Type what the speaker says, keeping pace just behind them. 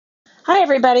Hi,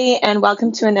 everybody, and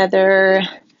welcome to another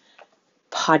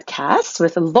podcast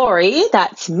with Lori.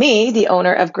 That's me, the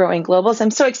owner of Growing Globals. I'm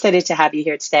so excited to have you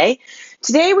here today.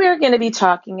 Today, we are going to be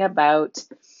talking about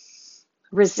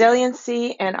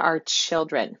resiliency and our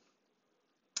children.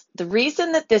 The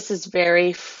reason that this is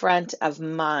very front of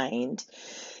mind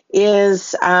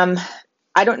is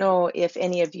I don't know if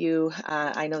any of you,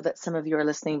 I know that some of you are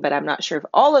listening, but I'm not sure if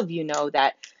all of you know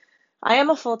that I am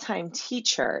a full-time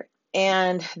teacher.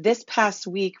 And this past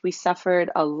week, we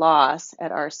suffered a loss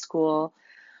at our school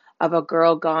of a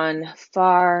girl gone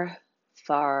far,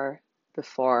 far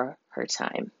before her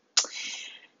time.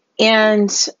 And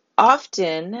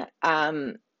often,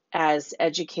 as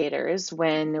educators,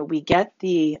 when we get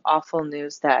the awful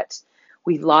news that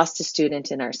we've lost a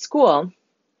student in our school,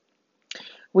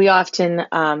 we often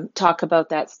talk about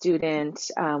that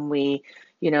student. We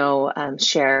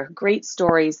share great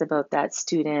stories about that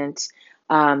student,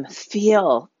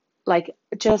 feel like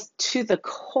just to the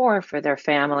core for their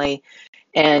family,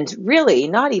 and really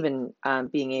not even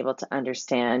being able to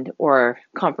understand or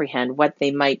comprehend what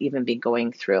they might even be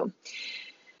going through.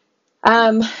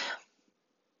 Um,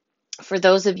 for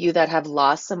those of you that have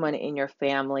lost someone in your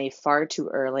family far too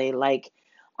early, like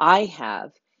I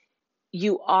have,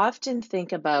 you often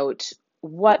think about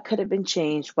what could have been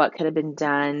changed, what could have been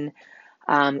done,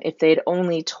 if they'd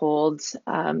only told,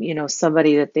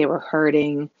 somebody that they were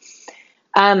hurting.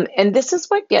 And this is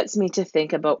what gets me to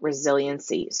think about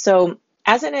resiliency. So,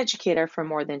 as an educator for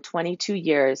more than 22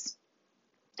 years,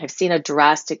 I've seen a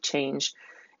drastic change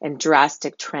and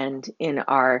drastic trend in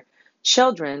our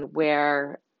children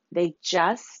where they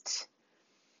just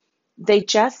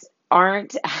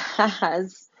aren't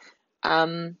as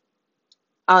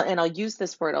and I'll use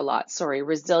this word a lot, sorry,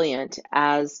 resilient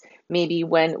as maybe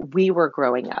when we were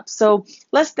growing up. So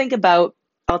let's think about,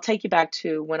 I'll take you back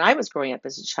to when I was growing up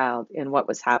as a child and what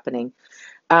was happening.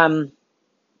 Um,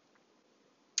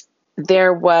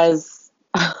 there was,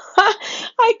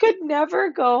 I could never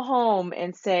go home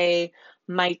and say,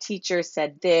 my teacher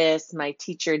said this, my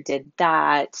teacher did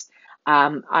that.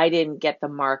 I didn't get the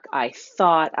mark I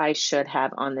thought I should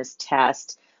have on this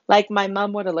test. Like my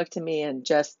mom would have looked at me and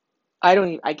just, I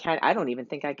don't even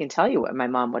think I can tell you what my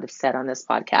mom would have said on this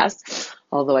podcast,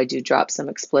 although I do drop some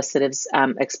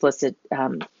explicit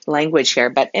language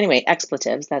here. But anyway,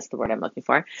 expletives, that's the word I'm looking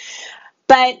for.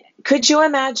 But could you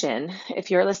imagine if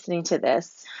you're listening to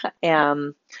this,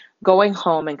 um, going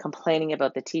home and complaining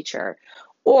about the teacher?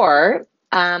 Or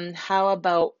how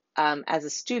about as a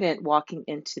student walking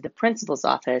into the principal's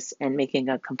office and making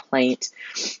a complaint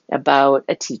about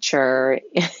a teacher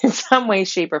in some way,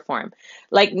 shape, or form?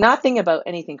 Like nothing about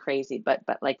anything crazy, but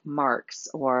like marks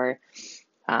or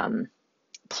um,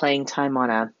 playing time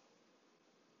on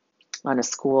a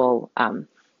school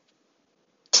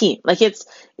team. Like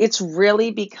it's really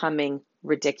becoming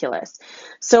ridiculous.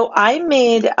 So I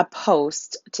made a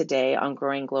post today on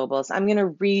Growing Globals. I'm going to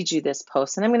read you this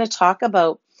post and I'm going to talk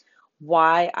about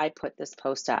why I put this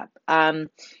post up.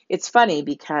 It's funny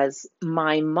because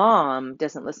my mom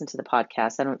doesn't listen to the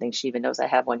podcast. I don't think she even knows I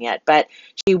have one yet, but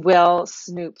she will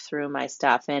snoop through my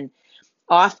stuff. And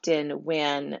often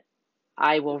when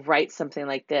I will write something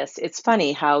like this. It's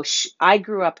funny how I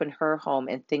grew up in her home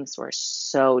and things were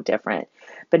so different.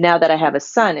 But now that I have a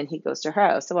son and he goes to her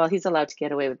house, so well, he's allowed to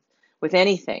get away with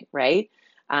anything, right?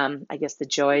 I guess the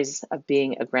joys of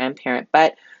being a grandparent.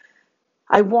 But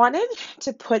I wanted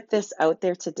to put this out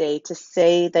there today to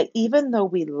say that even though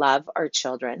we love our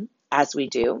children, as we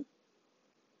do,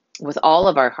 with all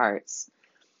of our hearts,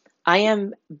 I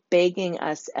am begging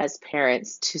us as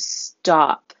parents to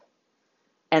stop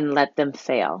and let them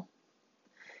fail.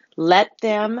 Let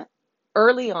them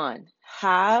early on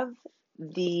have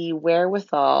the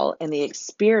wherewithal and the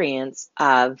experience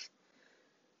of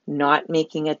not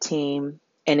making a team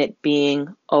and it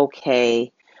being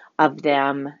okay, of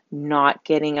them not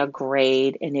getting a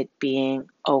grade and it being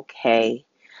okay,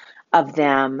 of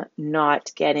them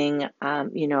not getting,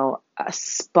 a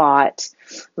spot,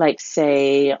 like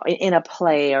say in a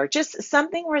play or just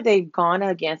something where they've gone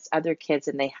against other kids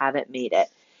and they haven't made it.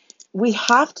 We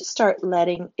have to start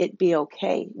letting it be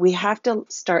okay. We have to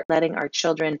start letting our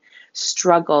children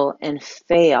struggle and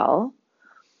fail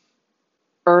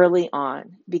early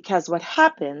on, because what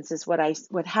happens is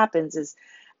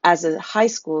as a high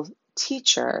school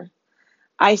teacher,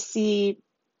 I see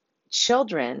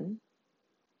children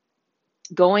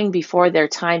going before their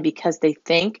time because they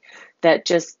think that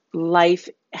just life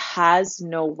has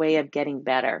no way of getting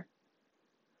better.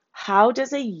 How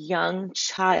does a young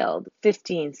child,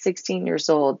 15, 16 years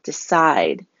old,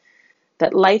 decide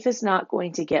that life is not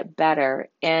going to get better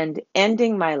and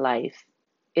ending my life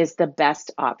is the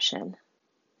best option.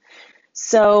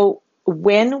 So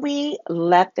when we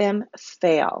let them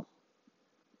fail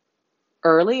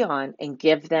early on and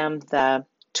give them the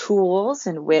tools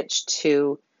in which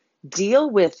to deal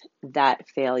with that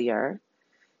failure,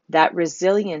 that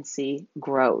resiliency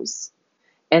grows.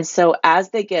 And so as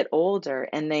they get older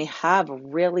and they have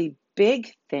really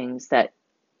big things that,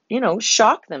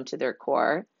 shock them to their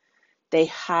core, they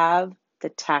have the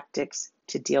tactics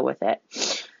to deal with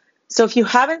it. So if you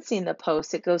haven't seen the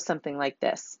post, it goes something like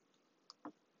this.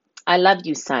 I love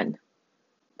you, son,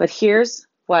 but here's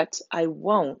what I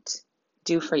won't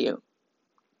do for you.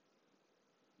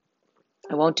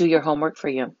 I won't do your homework for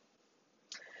you.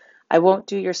 I won't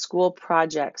do your school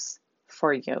projects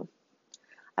for you.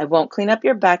 I won't clean up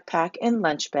your backpack and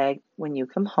lunch bag when you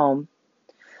come home.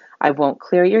 I won't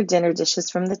clear your dinner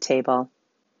dishes from the table.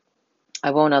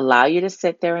 I won't allow you to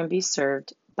sit there and be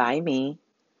served by me.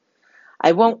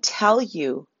 I won't tell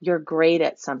you you're great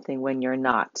at something when you're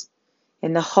not,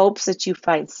 in the hopes that you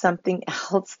find something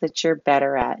else that you're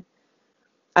better at.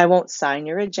 I won't sign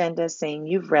your agenda saying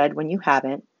you've read when you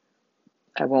haven't.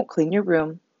 I won't clean your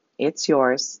room. It's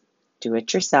yours. Do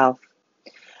it yourself.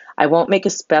 I won't make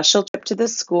a special trip to the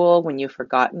school when you've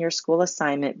forgotten your school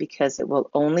assignment, because it will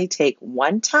only take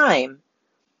one time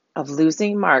of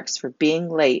losing marks for being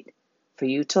late for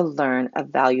you to learn a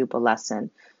valuable lesson.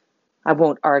 I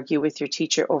won't argue with your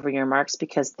teacher over your marks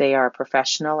because they are a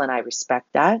professional and I respect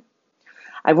that.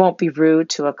 I won't be rude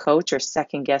to a coach or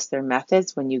second guess their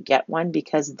methods when you get one,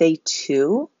 because they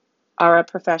too are a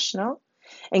professional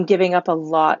and giving up a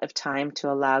lot of time to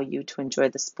allow you to enjoy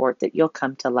the sport that you'll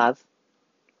come to love.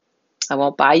 I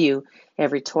won't buy you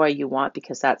every toy you want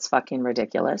because that's fucking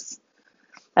ridiculous.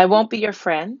 I won't be your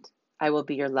friend. I will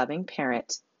be your loving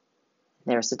parent.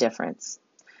 There's a difference.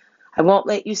 I won't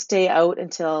let you stay out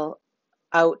until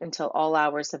all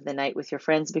hours of the night with your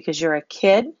friends because you're a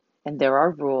kid and there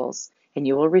are rules and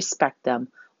you will respect them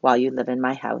while you live in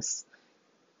my house.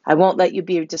 I won't let you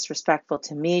be disrespectful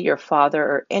to me, your father,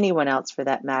 or anyone else for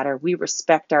that matter. We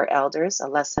respect our elders, a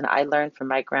lesson I learned from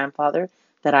my grandfather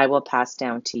that I will pass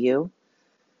down to you.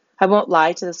 I won't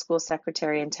lie to the school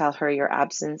secretary and tell her your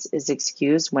absence is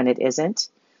excused when it isn't.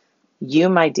 You,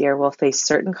 my dear, will face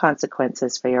certain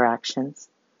consequences for your actions.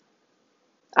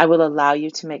 I will allow you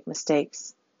to make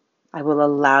mistakes. I will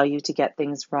allow you to get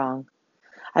things wrong.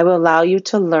 I will allow you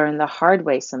to learn the hard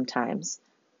way sometimes.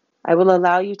 I will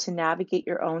allow you to navigate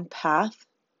your own path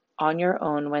on your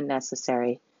own when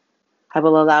necessary. I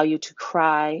will allow you to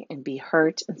cry and be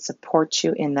hurt and support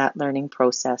you in that learning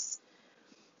process.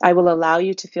 I will allow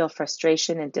you to feel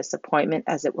frustration and disappointment,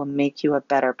 as it will make you a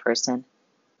better person.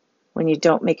 When you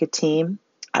don't make a team,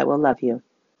 I will love you.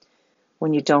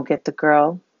 When you don't get the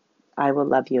girl, I will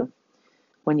love you.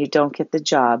 When you don't get the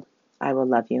job, I will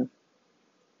love you.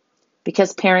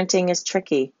 Because parenting is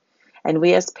tricky, and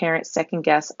we as parents second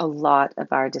guess a lot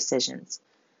of our decisions.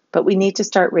 But we need to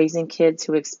start raising kids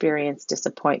who experience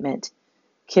disappointment,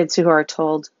 kids who are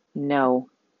told no,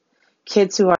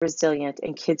 kids who are resilient,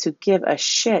 and kids who give a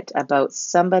shit about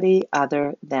somebody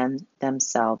other than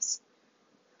themselves.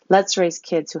 Let's raise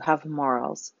kids who have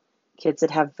morals, kids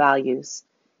that have values,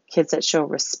 kids that show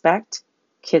respect,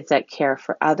 kids that care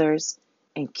for others,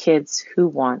 and kids who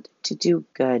want to do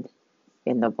good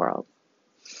in the world.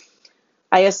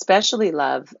 I especially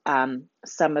love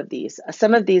some of these.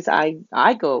 Some of these I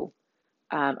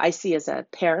see as a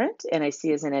parent and I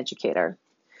see as an educator.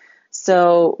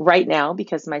 So right now,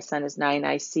 because my son is 9,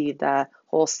 I see the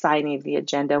whole signing of the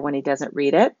agenda when he doesn't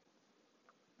read it.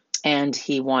 And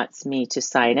he wants me to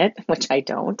sign it, which I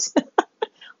don't,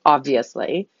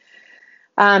 obviously.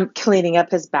 Cleaning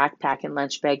up his backpack and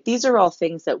lunch bag. These are all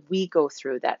things that we go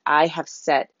through that I have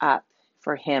set up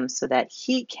for him so that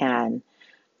he can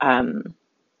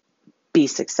be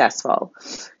successful.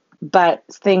 But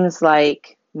things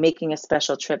like making a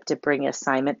special trip to bring an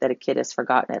assignment that a kid has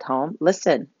forgotten at home.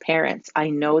 Listen, parents, I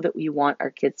know that we want our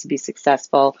kids to be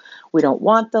successful. We don't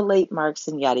want the late marks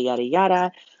and yada, yada,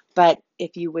 yada. But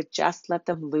if you would just let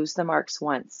them lose the marks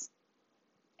once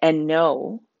and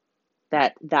know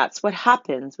that that's what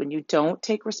happens when you don't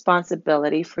take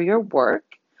responsibility for your work,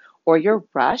 or you're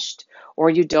rushed, or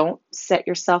you don't set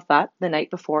yourself up the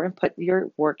night before and put your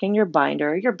work in your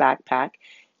binder or your backpack.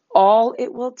 All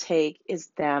it will take is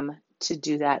them to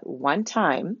do that one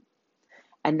time,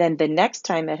 and then the next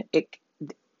time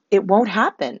it won't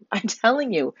happen. I'm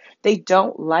telling you, they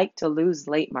don't like to lose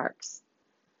late marks.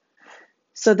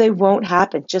 So they won't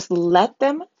happen. Just let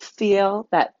them feel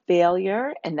that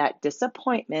failure and that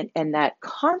disappointment and that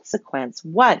consequence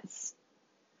once,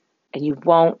 and you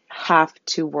won't have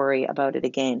to worry about it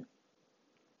again.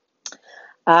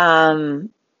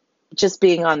 just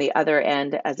being on the other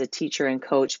end as a teacher and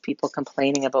coach, people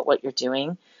complaining about what you're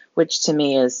doing, which to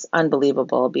me is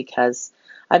unbelievable because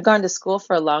I've gone to school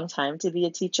for a long time to be a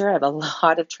teacher. I have a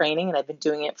lot of training and I've been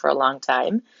doing it for a long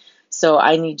time. So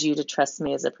I need you to trust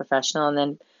me as a professional. And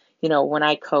then, when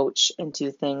I coach and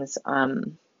do things,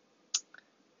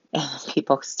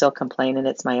 people still complain and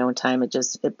it's my own time.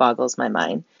 It boggles my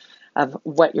mind of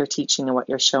what you're teaching and what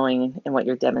you're showing and what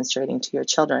you're demonstrating to your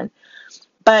children.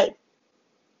 But,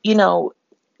 you know,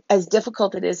 as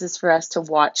difficult it is for us to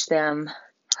watch them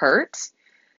hurt,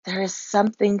 there is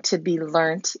something to be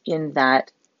learned in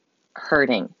that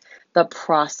hurting. The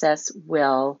process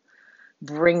will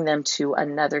bring them to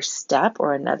another step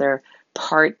or another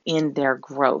part in their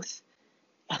growth.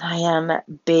 And I am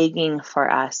begging for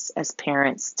us as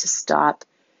parents to stop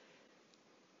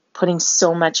putting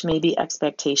so much maybe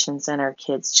expectations on our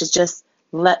kids, to just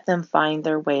let them find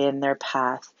their way in their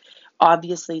path.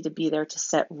 Obviously, to be there to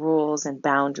set rules and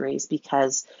boundaries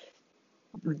because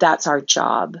that's our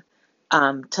job.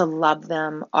 To love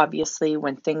them, obviously,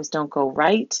 when things don't go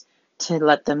right, to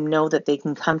let them know that they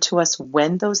can come to us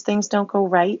when those things don't go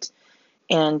right,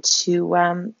 and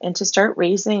to start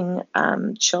raising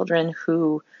children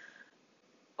who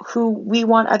we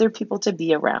want other people to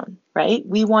be around, right?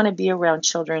 We want to be around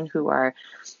children who are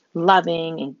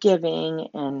loving and giving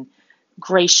and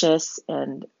gracious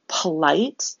and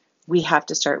polite. We have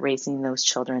to start raising those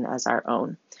children as our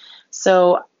own.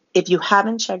 So if you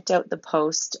haven't checked out the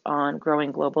post on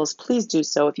Growing Globals, please do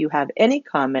so. If you have any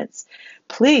comments,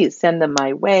 please send them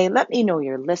my way. Let me know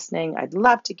you're listening. I'd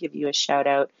love to give you a shout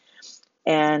out.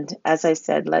 And as I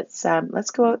said, let's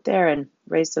go out there and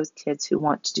raise those kids who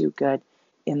want to do good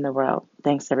in the world.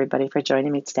 Thanks everybody for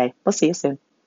joining me today. We'll see you soon.